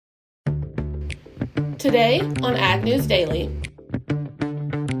Today on Ag News Daily.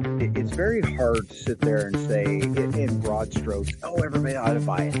 It's very hard to sit there and say in broad strokes, oh, everybody ought to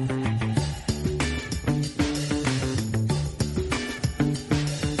buy it.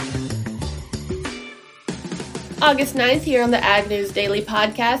 August 9th here on the Ag News Daily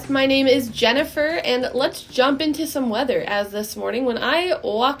podcast. My name is Jennifer, and let's jump into some weather. As this morning, when I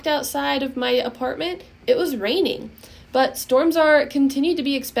walked outside of my apartment, it was raining. But storms are continued to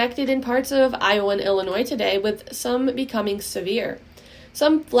be expected in parts of Iowa and Illinois today, with some becoming severe.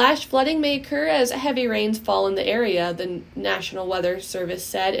 Some flash flooding may occur as heavy rains fall in the area, the National Weather Service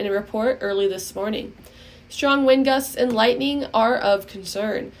said in a report early this morning. Strong wind gusts and lightning are of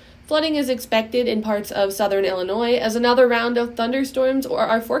concern. Flooding is expected in parts of southern Illinois as another round of thunderstorms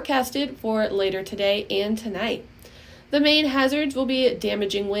are forecasted for later today and tonight. The main hazards will be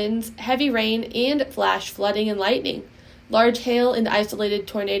damaging winds, heavy rain, and flash flooding and lightning. Large hail and isolated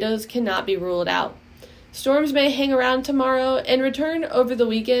tornadoes cannot be ruled out. Storms may hang around tomorrow and return over the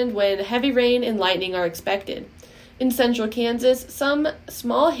weekend when heavy rain and lightning are expected. In central Kansas, some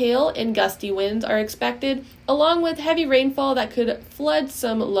small hail and gusty winds are expected, along with heavy rainfall that could flood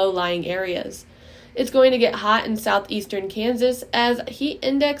some low-lying areas. It's going to get hot in southeastern Kansas as heat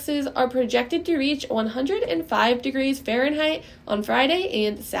indexes are projected to reach 105 degrees Fahrenheit on Friday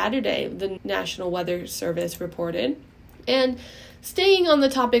and Saturday, the National Weather Service reported. And staying on the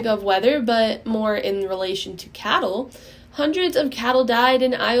topic of weather, but more in relation to cattle, hundreds of cattle died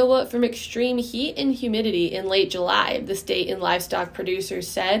in Iowa from extreme heat and humidity in late July, the state and livestock producers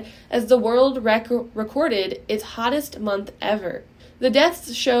said, as the world recorded its hottest month ever. The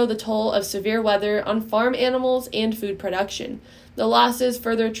deaths show the toll of severe weather on farm animals and food production. The losses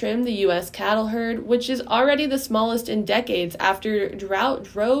further trimmed the U.S. cattle herd, which is already the smallest in decades after drought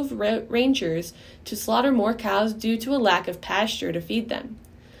drove ranchers to slaughter more cows due to a lack of pasture to feed them.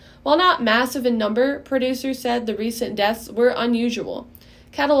 While not massive in number, producers said the recent deaths were unusual.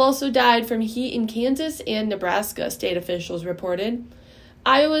 Cattle also died from heat in Kansas and Nebraska, state officials reported.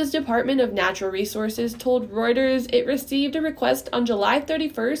 Iowa's Department of Natural Resources told Reuters it received a request on July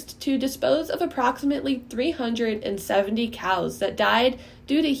 31st to dispose of approximately 370 cows that died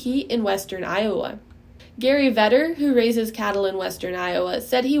due to heat in western Iowa. Gary Vetter, who raises cattle in western Iowa,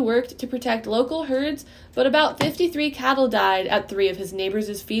 said he worked to protect local herds, but about 53 cattle died at 3 of his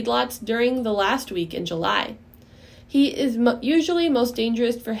neighbors' feedlots during the last week in July. Heat is usually most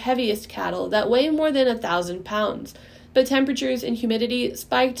dangerous for heaviest cattle that weigh more than 1,000 pounds, but temperatures and humidity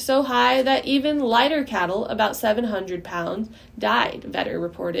spiked so high that even lighter cattle, about 700 pounds, died, Vetter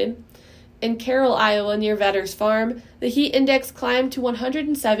reported. In Carroll, Iowa, near Vetter's farm, the heat index climbed to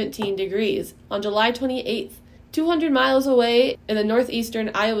 117 degrees on July 28th. 200 miles away in the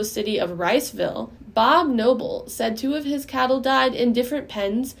northeastern Iowa city of Riceville, Bob Noble said 2 of his cattle died in different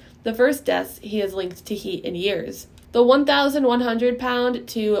pens, the first deaths he has linked to heat in years. The 1,100-pound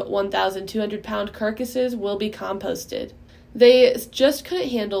to 1,200-pound carcasses will be composted. They just couldn't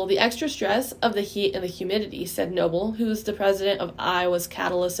handle the extra stress of the heat and the humidity, said Noble, who is the president of Iowa's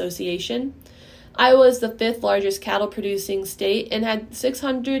Cattle Association. Iowa is the 5th largest cattle-producing state and had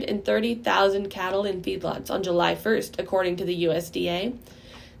 630,000 cattle in feedlots on July 1st, according to the USDA.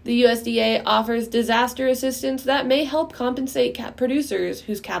 The USDA offers disaster assistance that may help compensate producers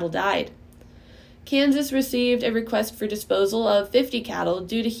whose cattle died. Kansas received a request for disposal of 50 cattle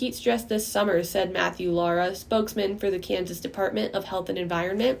due to heat stress this summer, said Matthew Lara, spokesman for the Kansas Department of Health and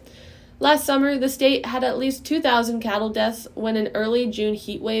Environment. Last summer, the state had at least 2,000 cattle deaths when an early June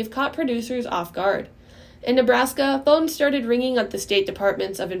heat wave caught producers off guard. In Nebraska, phones started ringing at the state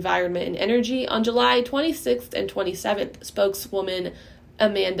departments of Environment and Energy on July 26th and 27th, spokeswoman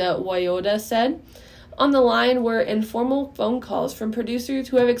Amanda Woyoda said. On the line were informal phone calls from producers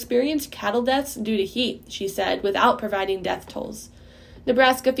who have experienced cattle deaths due to heat, she said, without providing death tolls.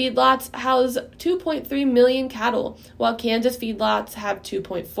 Nebraska feedlots house 2.3 million cattle, while Kansas feedlots have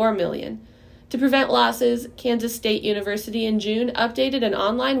 2.4 million. To prevent losses, Kansas State University in June updated an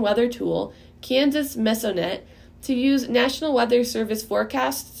online weather tool, Kansas Mesonet, to use National Weather Service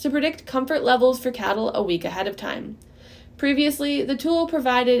forecasts to predict comfort levels for cattle a week ahead of time. Previously, the tool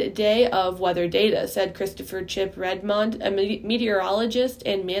provided day-of-weather data, said Christopher Chip Redmond, a meteorologist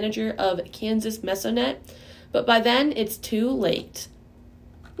and manager of Kansas Mesonet, but by then it's too late.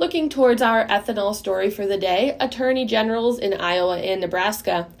 Looking towards our ethanol story for the day, attorney generals in Iowa and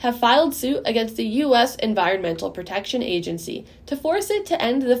Nebraska have filed suit against the U.S. Environmental Protection Agency to force it to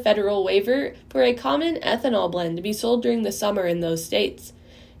end the federal waiver for a common ethanol blend to be sold during the summer in those states.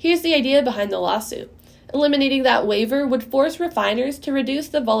 Here's the idea behind the lawsuit. Eliminating that waiver would force refiners to reduce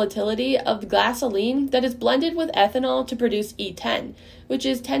the volatility of gasoline that is blended with ethanol to produce E10, which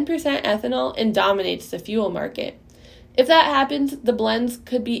is 10% ethanol and dominates the fuel market. If that happens, the blends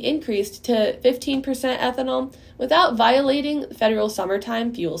could be increased to 15% ethanol without violating federal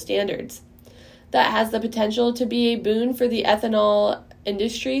summertime fuel standards. That has the potential to be a boon for the ethanol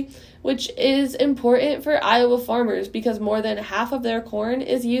industry, which is important for Iowa farmers because more than half of their corn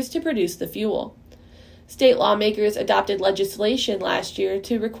is used to produce the fuel. State lawmakers adopted legislation last year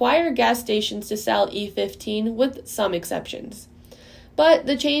to require gas stations to sell E15 with some exceptions. But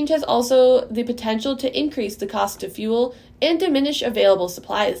the change has also the potential to increase the cost of fuel and diminish available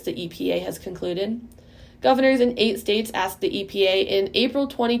supplies, the EPA has concluded. Governors in 8 states asked the EPA in April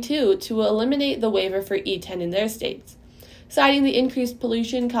 22 to eliminate the waiver for E10 in their states, citing the increased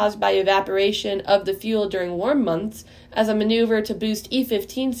pollution caused by evaporation of the fuel during warm months as a maneuver to boost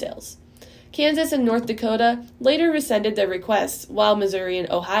E15 sales. Kansas and North Dakota later rescinded their requests, while Missouri and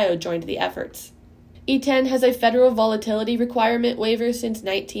Ohio joined the efforts. E10 has a federal volatility requirement waiver since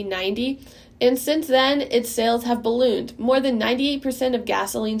 1990, and since then, its sales have ballooned. More than 98% of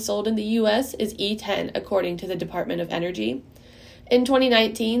gasoline sold in the U.S. is E10, according to the Department of Energy. In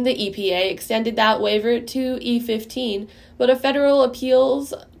 2019, the EPA extended that waiver to E15, but a federal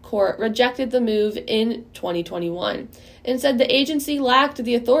appeals court rejected the move in 2021 and said the agency lacked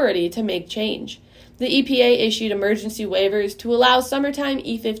the authority to make change. The EPA issued emergency waivers to allow summertime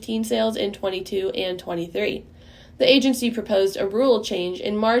E15 sales in 22 and 23. The agency proposed a rule change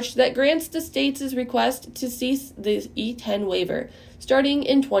in March that grants the states' request to cease the E10 waiver starting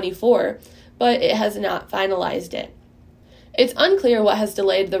in 24, but it has not finalized it. It's unclear what has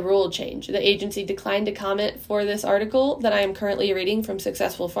delayed the rule change. The agency declined to comment for this article that I am currently reading from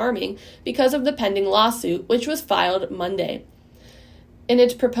Successful Farming because of the pending lawsuit, which was filed Monday. In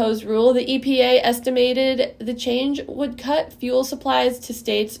its proposed rule, the EPA estimated the change would cut fuel supplies to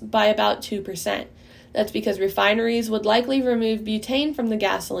states by about 2%. That's because refineries would likely remove butane from the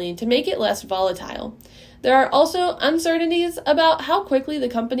gasoline to make it less volatile. There are also uncertainties about how quickly the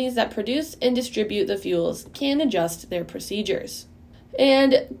companies that produce and distribute the fuels can adjust their procedures.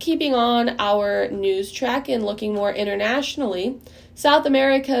 And keeping on our news track and looking more internationally, South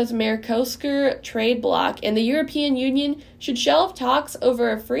America's Mercosur trade bloc and the European Union should shelve talks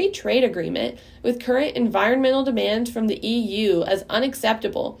over a free trade agreement with current environmental demands from the EU as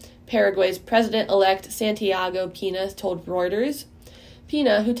unacceptable, Paraguay's president-elect Santiago Pena told Reuters.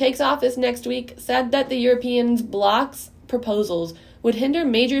 Pena, who takes office next week, said that the European bloc's proposals would hinder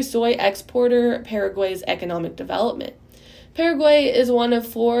major soy exporter Paraguay's economic development. Paraguay is one of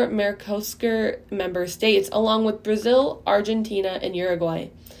 4 Mercosur member states, along with Brazil, Argentina, and Uruguay.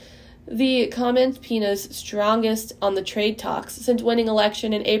 The comment, Pena's strongest on the trade talks since winning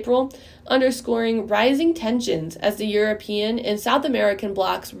election in April, underscoring rising tensions as the European and South American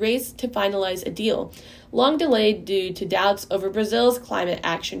blocs race to finalize a deal, long delayed due to doubts over Brazil's climate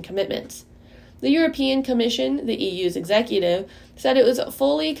action commitments. The European Commission, the EU's executive, said it was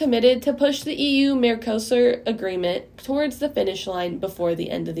fully committed to push the EU-Mercosur agreement towards the finish line before the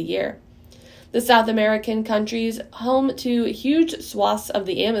end of the year. The South American countries, home to huge swaths of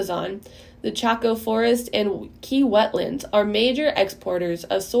the Amazon, the Chaco Forest, and key wetlands, are major exporters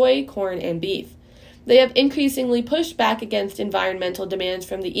of soy, corn, and beef. They have increasingly pushed back against environmental demands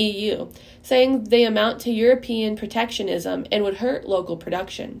from the EU, saying they amount to European protectionism and would hurt local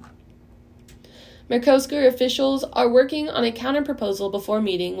production. Mercosur officials are working on a counterproposal before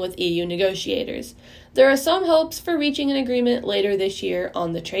meeting with EU negotiators. There are some hopes for reaching an agreement later this year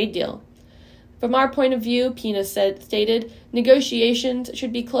on the trade deal. From our point of view, Pena stated, negotiations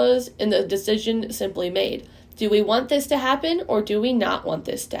should be closed and the decision simply made. Do we want this to happen or do we not want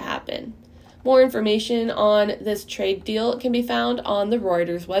this to happen? More information on this trade deal can be found on the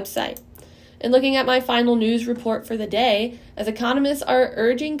Reuters website. And looking at my final news report for the day, as economists are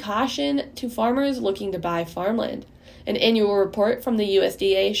urging caution to farmers looking to buy farmland. An annual report from the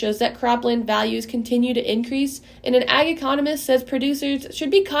USDA shows that cropland values continue to increase, and an ag economist says producers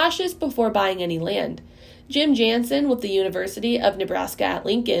should be cautious before buying any land. Jim Jansen with the University of Nebraska at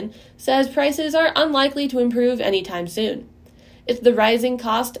Lincoln says prices are unlikely to improve anytime soon. It's the rising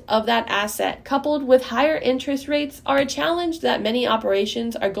cost of that asset, coupled with higher interest rates, are a challenge that many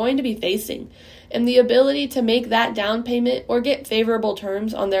operations are going to be facing, and the ability to make that down payment or get favorable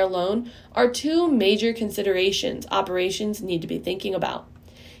terms on their loan are 2 major considerations operations need to be thinking about.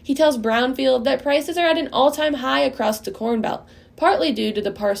 He tells Brownfield that prices are at an all-time high across the Corn Belt, partly due to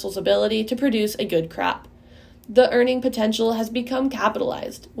the parcel's ability to produce a good crop. The earning potential has become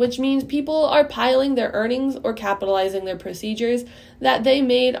capitalized, which means people are piling their earnings or capitalizing their procedures that they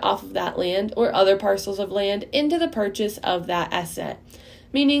made off of that land or other parcels of land into the purchase of that asset,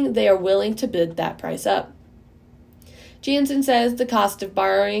 meaning they are willing to bid that price up. Jansen says the cost of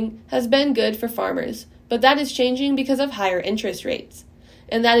borrowing has been good for farmers, but that is changing because of higher interest rates.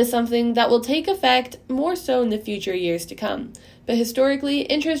 And that is something that will take effect more so in the future years to come. But historically,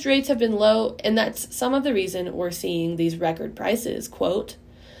 interest rates have been low, and that's some of the reason we're seeing these record prices. Quote,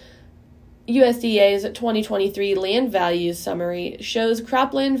 USDA's 2023 land values summary shows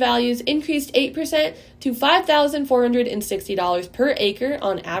cropland values increased 8% to $5,460 per acre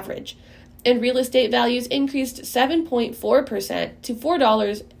on average, and real estate values increased 7.4% to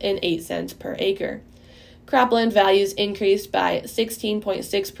 $4.08 per acre. Cropland values increased by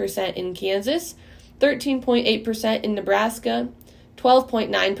 16.6% in Kansas, 13.8% in Nebraska,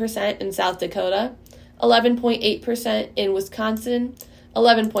 12.9% in South Dakota, 11.8% in Wisconsin,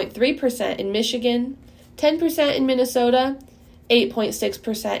 11.3% in Michigan, 10% in Minnesota,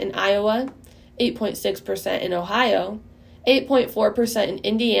 8.6% in Iowa, 8.6% in Ohio, 8.4% in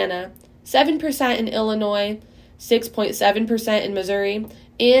Indiana, 7% in Illinois, 6.7% in Missouri,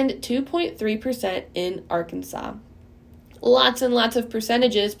 and 2.3% in Arkansas. Lots and lots of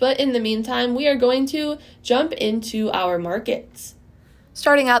percentages, but in the meantime, we are going to jump into our markets.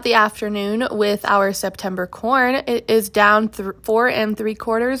 Starting out the afternoon with our September corn, it is down 4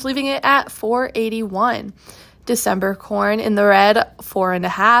 3/4, leaving it at $4.81. December corn in the red, 4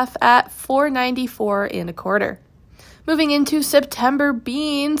 1/2 at $4.94 1/4. Moving into September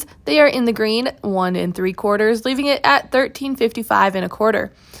beans, they are in the green, 1 3/4, leaving it at $13.55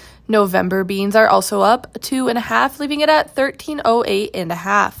 1/4. November beans are also up 2 1/2, leaving it at $13.08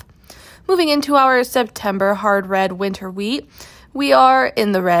 1/2. Moving into our September hard red winter wheat, we are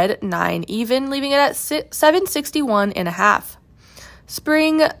in the red, 9 even, leaving it at $7.61 1/2.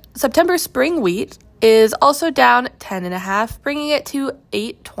 September spring wheat is also down 10 1/2, bringing it to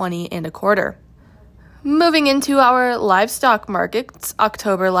 $8.20 1/4. Moving into our livestock markets,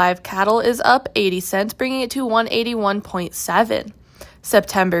 October live cattle is up 80 cents, bringing it to 181.7.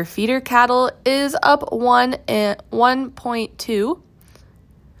 September feeder cattle is up 1.2.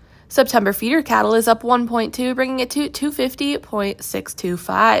 September feeder cattle is up 1.2, bringing it to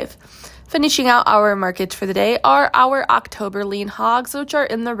 250.625. Finishing out our markets for the day are our October lean hogs, which are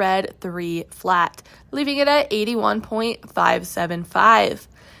in the red, 3 flat, leaving it at 81.575.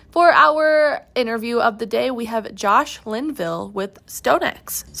 For our interview of the day, we have Josh Linville with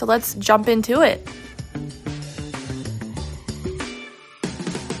StoneX. So let's jump into it.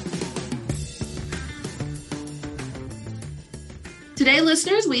 Today,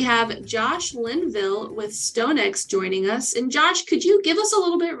 listeners, we have Josh Linville with StoneX joining us. And Josh, could you give us a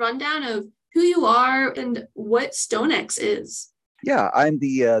little bit rundown of who you are and what StoneX is? Yeah, I'm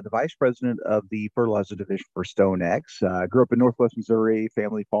the vice president of the fertilizer division for StoneX. Grew up in Northwest Missouri,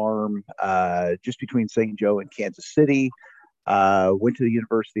 family farm, just between St. Joe and Kansas City. Went to the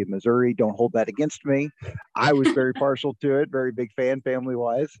University of Missouri. Don't hold that against me. I was very partial to it, very big fan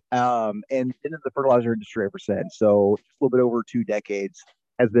family-wise, and been in the fertilizer industry ever since. So just a little bit over 2 decades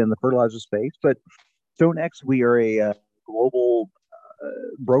has been in the fertilizer space. But StoneX, we are a global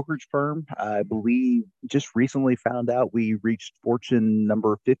brokerage firm. I believe just recently found out we reached Fortune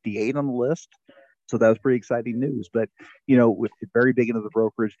number 58 on the list. So that was pretty exciting news. But, we're very big into the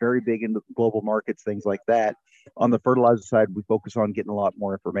brokerage, very big into global markets, things like that. On the fertilizer side, we focus on getting a lot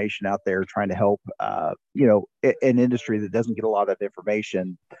more information out there, trying to help, an industry that doesn't get a lot of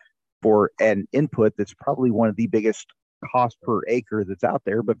information for an input that's probably one of the biggest cost per acre that's out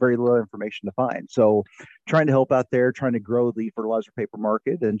there, but very little information to find. So trying to help out there, trying to grow the fertilizer paper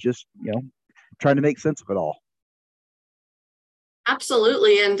market and just, trying to make sense of it all.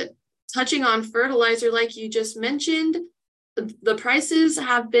 Absolutely. And touching on fertilizer, like you just mentioned, the prices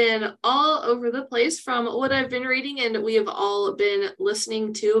have been all over the place from what I've been reading and we have all been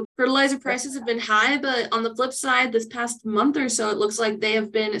listening to. Fertilizer prices have been high, but on the flip side, this past month or so, it looks like they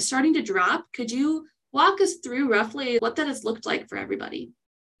have been starting to drop. Could you walk us through roughly what that has looked like for everybody?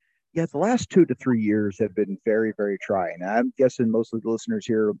 Yeah, the last 2 to 3 years have been very, very trying. I'm guessing most of the listeners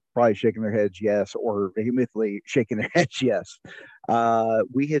here are probably shaking their heads yes, or vehemently shaking their heads yes.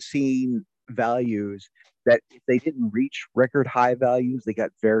 We have seen values that if they didn't reach record high values, they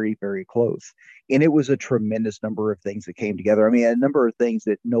got very, very close. And it was a tremendous number of things that came together. I mean, a number of things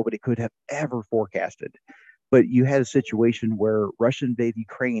that nobody could have ever forecasted. But you had a situation where Russia invaded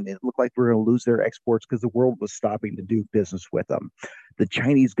Ukraine. It looked like we were going to lose their exports because the world was stopping to do business with them. The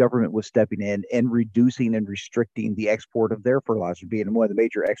Chinese government was stepping in and reducing and restricting the export of their fertilizer. Being one of the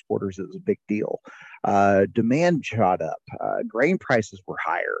major exporters, it was a big deal. Demand shot up. Grain prices were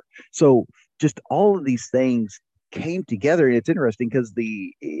higher. So just all of these things came together. And it's interesting because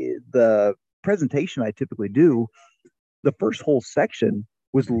the presentation I typically do, the first whole section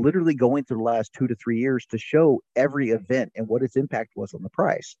was literally going through the last 2 to 3 years to show every event and what its impact was on the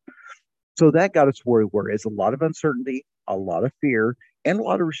price. So that got us where we were. Is a lot of uncertainty, a lot of fear, and a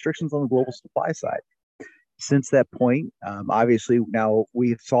lot of restrictions on the global supply side. Since that point, obviously now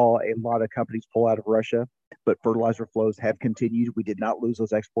we saw a lot of companies pull out of Russia, but fertilizer flows have continued. We did not lose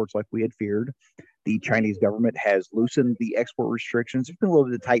those exports like we had feared. The Chinese government has loosened the export restrictions. There's been a little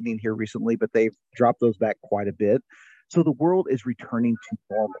bit of tightening here recently, but they've dropped those back quite a bit. So the world is returning to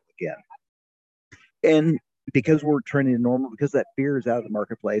normal again. And because we're returning to normal, because that fear is out of the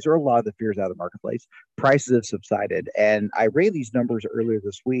marketplace, or a lot of the fear is out of the marketplace, prices have subsided. And I ran these numbers earlier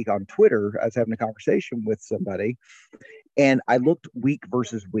this week on Twitter. I was having a conversation with somebody, and I looked week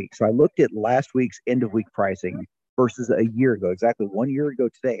versus week. So I looked at last week's end of week pricing versus a year ago, exactly 1 year ago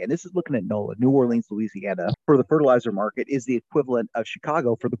today. And this is looking at NOLA, New Orleans, Louisiana, for the fertilizer market is the equivalent of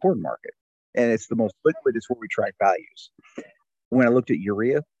Chicago for the corn market. And it's the most liquid, it's where we track values. When I looked at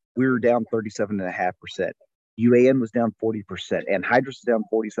urea, we were down 37.5%. UAN was down 40%, and anhydrous was down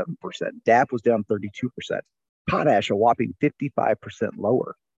 47%. DAP was down 32%. Potash, a whopping 55%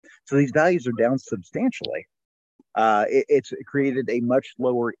 lower. So these values are down substantially. It's created a much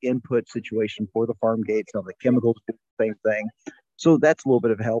lower input situation for the farm gates. Now the chemicals do the same thing. So that's a little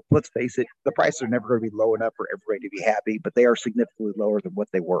bit of help. Let's face it, the prices are never going to be low enough for everybody to be happy, but they are significantly lower than what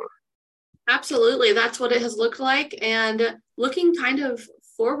they were. Absolutely. That's what it has looked like. And looking kind of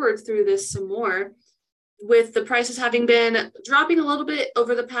forward through this some more, with the prices having been dropping a little bit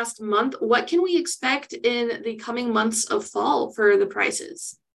over the past month, what can we expect in the coming months of fall for the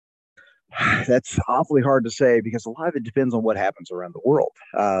prices? That's awfully hard to say because a lot of it depends on what happens around the world.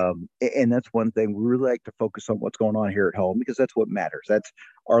 And that's one thing we really like to focus on what's going on here at home because that's what matters. That's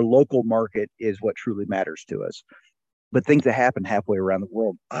our local market is what truly matters to us. But things that happen halfway around the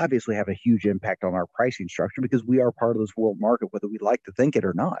world obviously have a huge impact on our pricing structure because we are part of this world market, whether we like to think it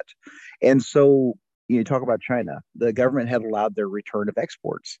or not. And so, you talk about China, the government had allowed their return of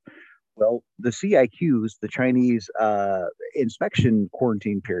exports. Well, the CIQs, the Chinese inspection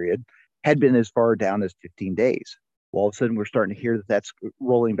quarantine period, had been as far down as 15 days. Well, all of a sudden, we're starting to hear that that's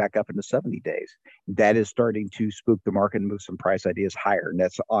rolling back up into 70 days. That is starting to spook the market and move some price ideas higher. And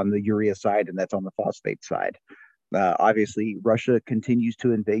that's on the urea side and that's on the phosphate side. Obviously, Russia continues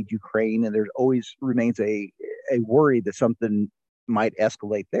to invade Ukraine, and there always remains a worry that something might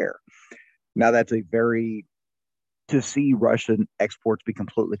escalate there. Now, that's a very to see Russian exports be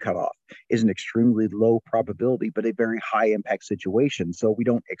completely cut off is an extremely low probability, but a very high impact situation. So we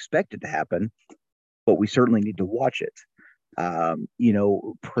don't expect it to happen, but we certainly need to watch it.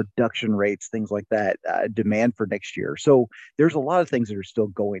 Production rates, things like that, demand for next year. So there's a lot of things that are still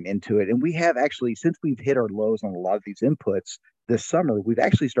going into it. And we have actually, since we've hit our lows on a lot of these inputs this summer, we've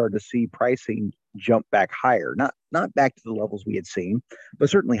actually started to see pricing jump back higher, not back to the levels we had seen, but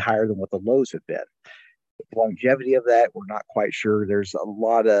certainly higher than what the lows have been. The longevity of that, we're not quite sure. There's a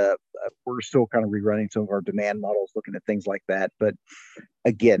lot of, we're still kind of rerunning some of our demand models, looking at things like that. But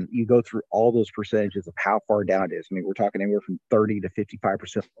again, you go through all those percentages of how far down it is. I mean, we're talking anywhere from 30 to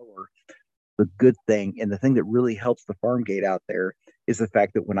 55% lower. The good thing and the thing that really helps the farm gate out there is the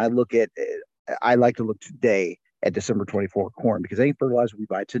fact that when I look at, I like to look today at December 24 corn because any fertilizer we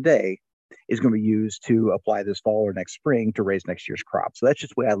buy today is going to be used to apply this fall or next spring to raise next year's crop. So that's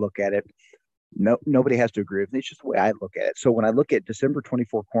just the way I look at it. No, nobody has to agree with me. It's just the way I look at it. So when I look at December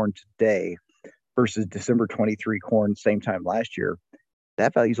 24 corn today versus December 23 corn same time last year,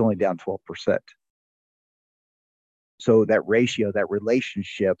 that value is only down 12%. So that ratio, that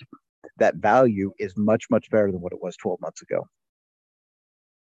relationship, that value is much, much better than what it was 12 months ago.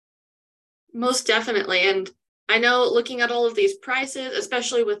 Most definitely. And I know looking at all of these prices,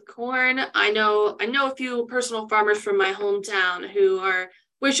 especially with corn, I know a few personal farmers from my hometown who are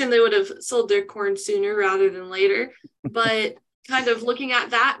wishing they would have sold their corn sooner rather than later, but kind of looking at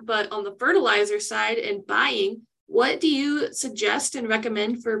that, but on the fertilizer side and buying, what do you suggest and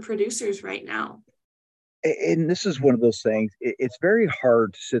recommend for producers right now? And this is one of those things, it's very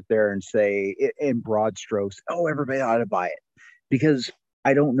hard to sit there and say in broad strokes, oh, everybody ought to buy it because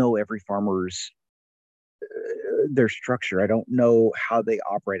I don't know every farmer's their structure. I don't know how they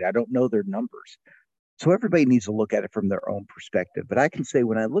operate. I don't know their numbers. So everybody needs to look at it from their own perspective. But I can say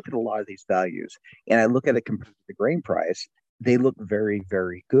when I look at a lot of these values and I look at it compared to the grain price, they look very,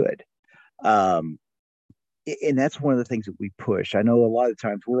 very good. Um, and that's one of the things that we push. I know a lot of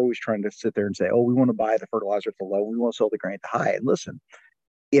times we're always trying to sit there and say, oh, we want to buy the fertilizer at the low, we want to sell the grain at the high. And listen,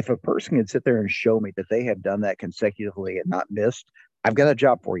 if a person can sit there and show me that they have done that consecutively and not missed, I've got a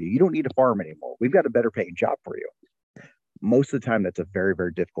job for you. You don't need to farm anymore. We've got a better paying job for you. Most of the time, that's a very,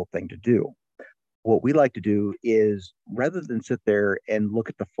 very difficult thing to do. What we like to do is rather than sit there and look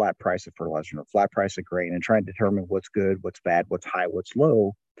at the flat price of fertilizer or flat price of grain and try and determine what's good, what's bad, what's high, what's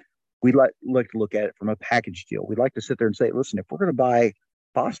low, we like to look at it from a package deal. We like to sit there and say, listen, if we're going to buy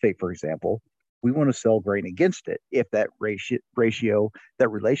phosphate, for example, we want to sell grain against it if that ratio, that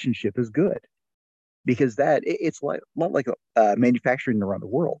relationship is good. Because it's like a lot like manufacturing around the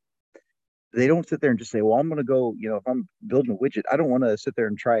world. They don't sit there and just say, well, I'm going to go, if I'm building a widget, I don't want to sit there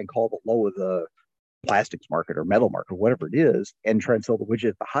and try and call the low of the plastics market or metal market, or whatever it is, and try and sell the widget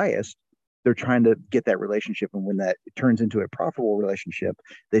at the highest. They're trying to get that relationship. And when that turns into a profitable relationship,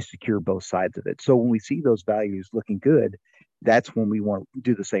 they secure both sides of it. So when we see those values looking good, that's when we want to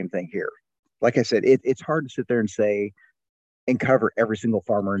do the same thing here. Like I said, it's hard to sit there and say, and cover every single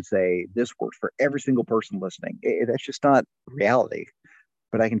farmer and say, this works for every single person listening. That's just not reality.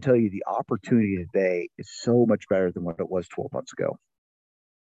 But I can tell you the opportunity today is so much better than what it was 12 months ago.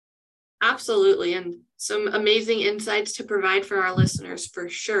 Absolutely. And some amazing insights to provide for our listeners for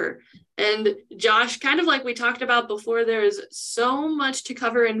sure. And Josh, kind of like we talked about before, there is so much to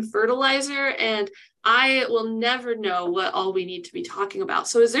cover in fertilizer, and I will never know what all we need to be talking about.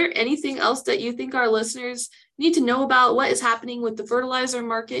 So is there anything else that you think our listeners need to know about what is happening with the fertilizer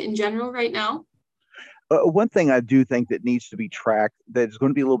market in general right now? One thing I do think that needs to be tracked that is going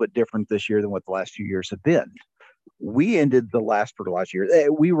to be a little bit different this year than what the last few years have been. We ended the last fertilizer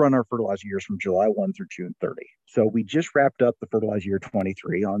year. We run our fertilizer years from July 1 through June 30. So we just wrapped up the fertilizer year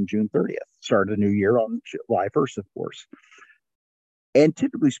 23 on June 30th, started a new year on July 1st, of course. And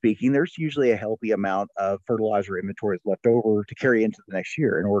typically speaking, there's usually a healthy amount of fertilizer inventories left over to carry into the next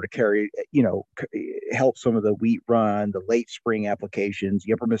year in order to carry, help some of the wheat run, the late spring applications,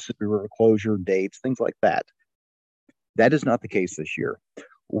 the upper Mississippi River closure dates, things like that. That is not the case this year.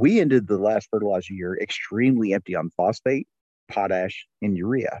 We ended the last fertilizer year extremely empty on phosphate, potash, and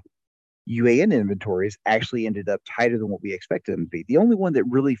urea. UAN inventories actually ended up tighter than what we expected them to be. The only one that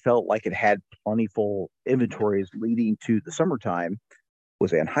really felt like it had plentiful inventories leading to the summertime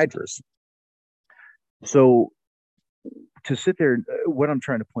was anhydrous. So to sit there, what I'm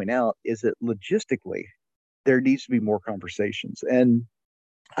trying to point out is that logistically, there needs to be more conversations. And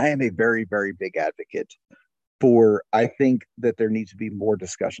I am a very, very big advocate for, I think that there needs to be more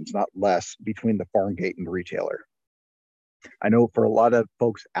discussions, not less, between the farm gate and the retailer. I know for a lot of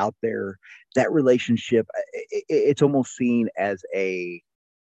folks out there, that relationship, it's almost seen as a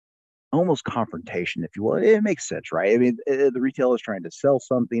almost confrontation, if you will. It makes sense, right? I mean, the retailer is trying to sell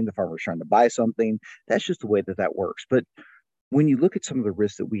something, the farmer is trying to buy something. That's just the way that works. But when you look at some of the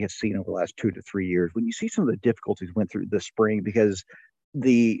risks that we have seen over the last 2 to 3 years, when you see some of the difficulties went through this spring because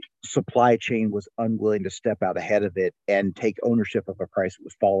the supply chain was unwilling to step out ahead of it and take ownership of a price that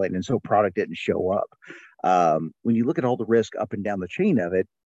was falling, and so product didn't show up. When you look at all the risk up and down the chain of it,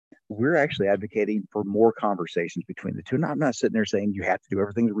 we're actually advocating for more conversations between the two. And I'm not sitting there saying you have to do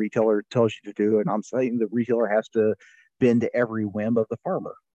everything the retailer tells you to do, and I'm saying the retailer has to bend to every whim of the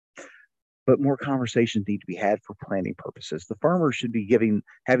farmer. But more conversations need to be had for planning purposes. The farmer should be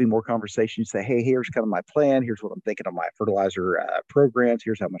having more conversations. Say, hey, here's kind of my plan. Here's what I'm thinking of my fertilizer programs.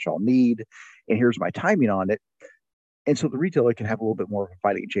 Here's how much I'll need, and here's my timing on it. And so the retailer can have a little bit more of a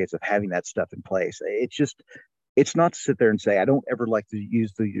fighting chance of having that stuff in place. It's not to sit there and say, I don't ever like to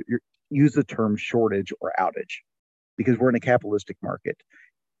use the term shortage or outage, because we're in a capitalistic market.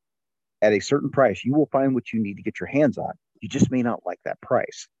 At a certain price, you will find what you need to get your hands on. You just may not like that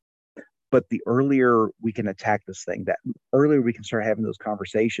price. But the earlier we can attack this thing, that earlier we can start having those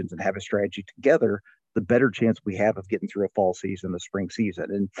conversations and have a strategy together, the better chance we have of getting through a fall season, the spring season.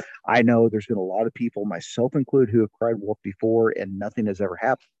 And I know there's been a lot of people, myself included, who have cried wolf before and nothing has ever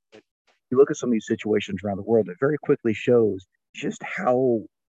happened. You look at some of these situations around the world, it very quickly shows just how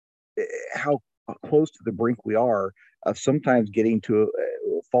close to the brink we are of sometimes getting to a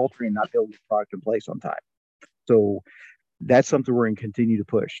faltering and not be able to get product in place on time. So that's something we're going to continue to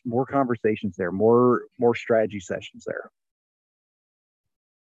push. More conversations there, more strategy sessions there.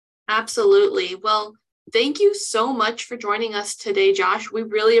 Absolutely. Well, thank you so much for joining us today, Josh. We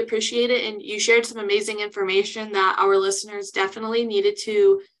really appreciate it. And you shared some amazing information that our listeners definitely needed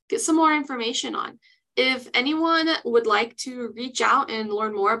to get some more information on. If anyone would like to reach out and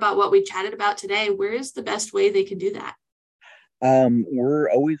learn more about what we chatted about today, where is the best way they can do that?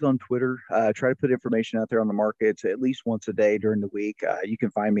 We're always on Twitter. Try to put information out there on the markets at least once a day during the week. You can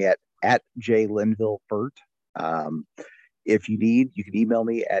find me at jlinvillefert. If you need, you can email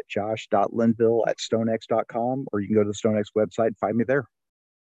me at josh.linville@stonex.com, or you can go to the StoneX website and find me there.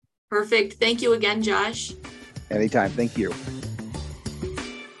 Perfect. Thank you again, Josh. Anytime. Thank you.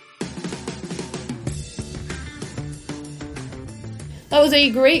 That was a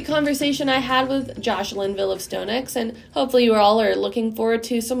great conversation I had with Josh Linville of StoneX, and hopefully you all are looking forward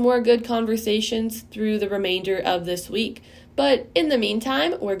to some more good conversations through the remainder of this week. But in the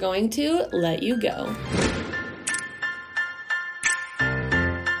meantime, we're going to let you go.